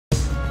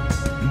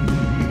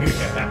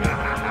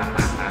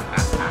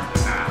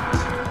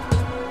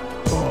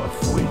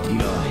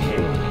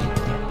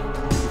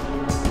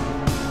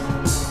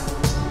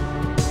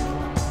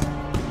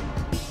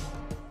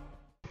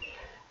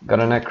Got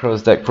a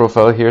Nekroz deck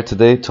profile here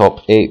today,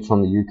 top 8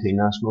 from the UK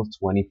Nationals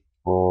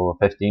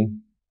 24-15,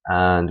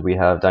 and we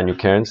have Daniel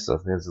Cairns. So I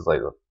think this is like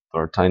the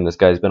third time this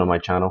guy's been on my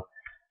channel.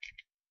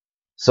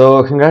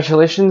 So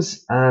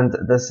congratulations, and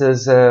this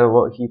is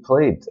what he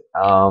played.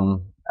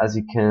 As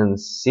you can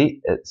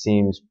see, it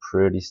seems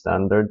pretty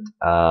standard.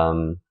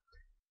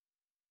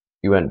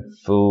 He went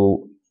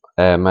full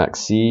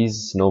Max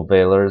C's, no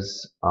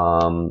Veilers.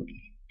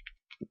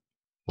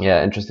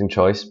 Yeah, interesting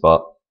choice,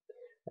 but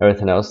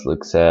everything else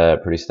looks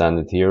pretty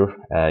standard here.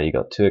 You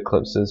got 2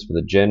 Eclipses for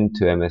the Jin,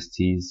 2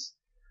 MSTs.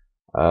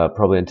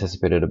 Probably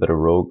anticipated a bit of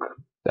Rogue.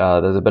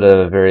 There's a bit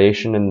of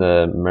variation in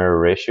the mirror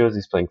ratios.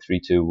 He's playing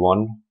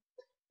 3-2-1.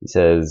 He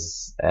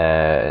says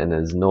in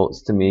his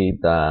notes to me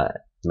that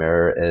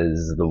mirror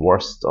is the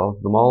worst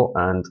of them all,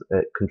 and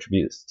it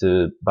contributes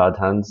to bad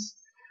hands.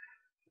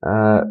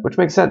 Which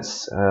makes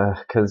sense,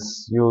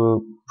 because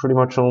you pretty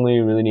much only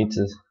really need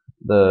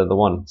the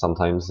one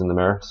sometimes in the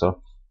mirror. So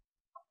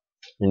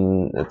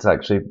it's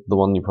actually the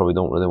one you probably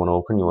don't really want to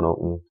open. You want to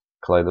open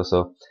Kaleido.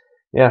 So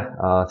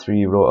yeah,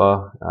 3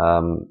 Rota,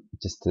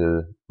 just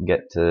to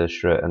get to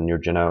Shrit and your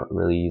Jin out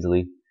really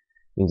easily.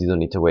 Means you don't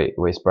need to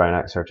waste Brian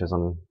Axe searches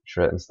on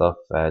Shrit and stuff.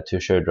 2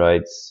 Shared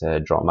Rides,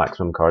 draw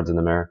maximum cards in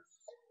the mirror.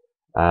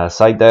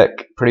 Side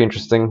deck, pretty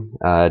interesting.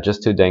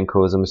 Just 2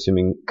 Denkos, I'm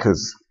assuming,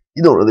 because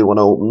you don't really want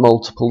to open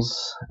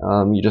multiples.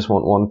 You just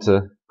want one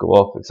to go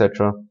off,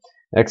 etc.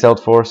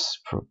 Exiled Force,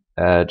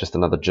 just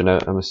another Jin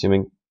out, I'm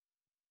assuming.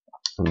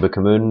 And Book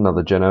of Moon,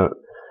 another Jin out.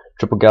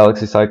 Triple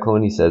Galaxy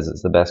Cyclone, he says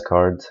it's the best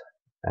card.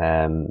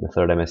 The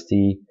 3rd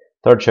MST,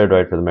 3rd Shared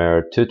Ride for the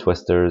mirror, 2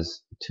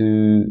 Twisters,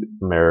 2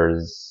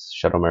 mirrors,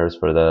 Shadow Mirrors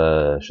for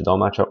the Shadowll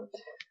matchup,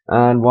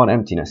 and 1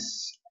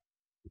 Emptiness.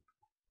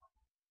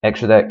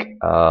 Extra deck,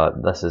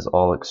 this is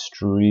all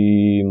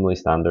extremely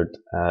standard.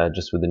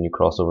 Just with the new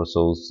crossover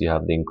souls, you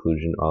have the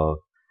inclusion of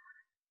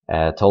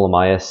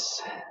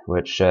Ptolemaeus,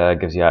 which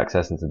gives you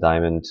access into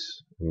Diamond,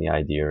 and the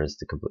idea is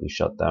to completely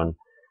shut down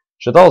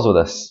Shadowlls with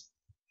this.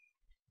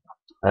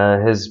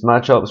 His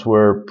matchups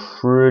were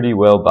pretty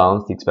well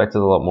balanced. He expected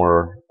a lot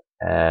more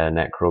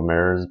Necro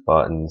mirrors,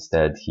 but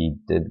instead he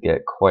did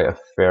get quite a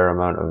fair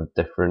amount of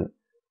different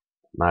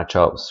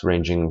matchups,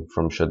 ranging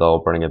from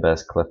Shadowll, Burning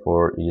Abyss,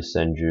 Clifford,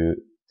 Yusenju,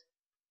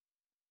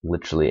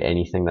 literally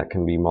anything that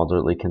can be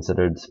moderately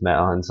considered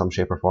meta in some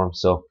shape or form.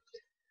 So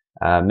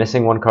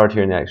missing 1 card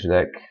here in the extra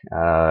deck.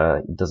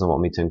 He doesn't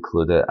want me to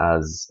include it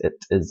as it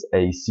is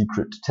a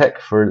secret tech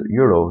for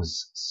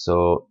Euros,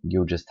 so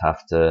you'll just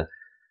have to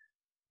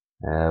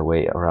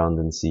wait around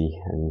and see,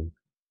 and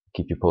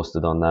keep you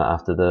posted on that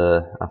after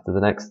the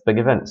next big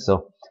event.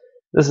 So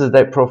this is the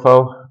deck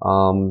profile.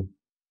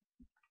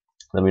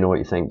 Let me know what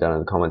you think down in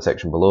the comment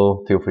section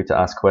below. Feel free to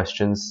ask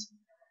questions,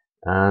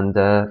 and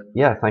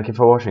yeah, thank you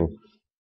for watching.